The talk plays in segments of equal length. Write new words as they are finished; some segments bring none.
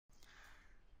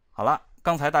好了，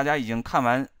刚才大家已经看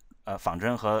完仿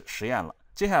真和实验了。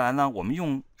接下来呢，我们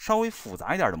用稍微复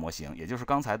杂一点的模型，也就是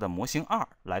刚才的模型2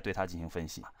来对它进行分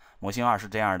析。模型2是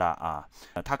这样的啊，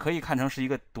它可以看成是一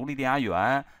个独立电压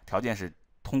源，条件是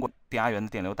通过电压源的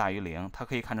电流大于0；它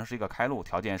可以看成是一个开路，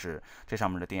条件是这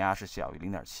上面的电压是小于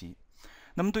0.7。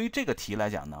那么对于这个题来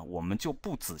讲呢，我们就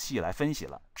不仔细来分析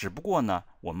了，只不过呢，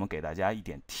我们给大家一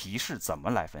点提示，怎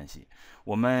么来分析。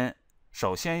我们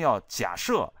首先要假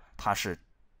设它是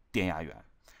电压源，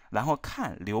然后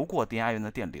看流过电压源的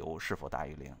电流是否大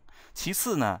于0。其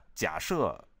次呢，假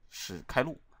设是开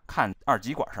路，看二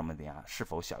极管上面的电压是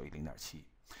否小于0.7。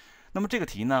那么这个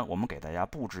题呢，我们给大家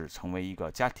布置成为一个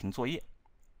家庭作业。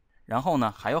然后呢，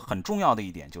还有很重要的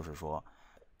一点就是说，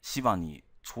希望你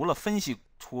除了分析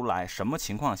出来什么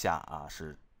情况下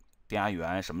是电压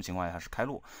源，什么情况下是开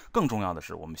路，更重要的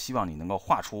是，我们希望你能够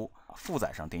画出负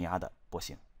载上电压的波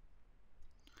形。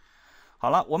好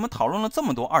了，我们讨论了这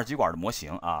么多二极管的模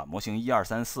型模型1、2、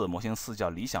3、4，模型4叫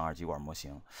理想二极管模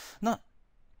型。那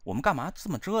我们干嘛这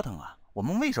么折腾啊？我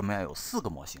们为什么要有4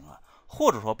个模型啊？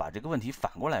或者说把这个问题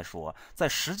反过来说，在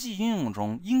实际应用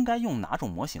中应该用哪种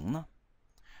模型呢？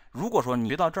如果说你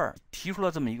学到这儿提出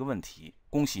了这么一个问题，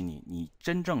恭喜你，你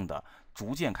真正的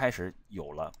逐渐开始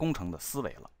有了工程的思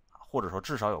维了，或者说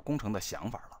至少有工程的想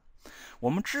法了。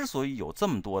我们之所以有这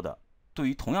么多的对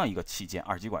于同样一个器件，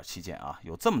二极管器件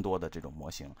有这么多的这种模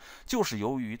型，就是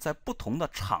由于在不同的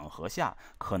场合下，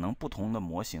可能不同的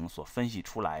模型所分析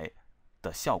出来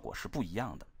的效果是不一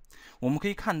样的。我们可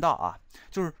以看到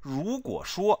就是如果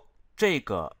说这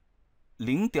个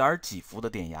0点几伏的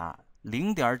电压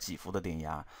，0点几伏的电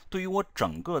压对于我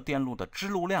整个电路的支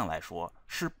路量来说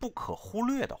是不可忽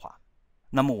略的话，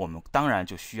那么我们当然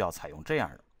就需要采用这样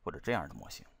的或者这样的模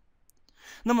型。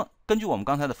那么根据我们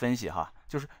刚才的分析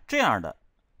就是这样的，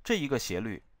这一个斜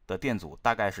率的电阻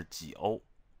大概是几欧，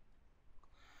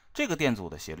这个电阻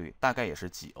的斜率大概也是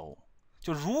几欧。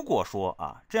就如果说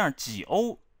这样几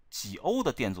欧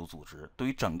的电阻阻值对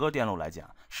于整个电路来讲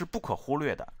是不可忽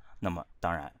略的，那么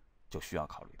当然就需要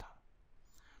考虑它。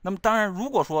那么当然，如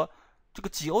果说这个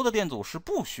几欧的电阻是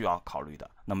不需要考虑的，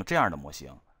那么这样的模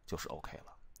型就是 OK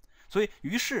了。所以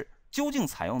于是究竟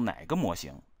采用哪个模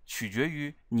型，取决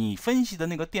于你分析的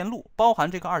那个电路，包含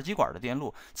这个二极管的电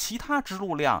路，其他支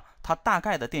路量它大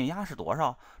概的电压是多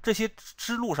少，这些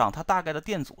支路上它大概的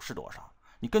电阻是多少，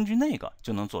你根据那个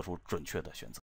就能做出准确的选择。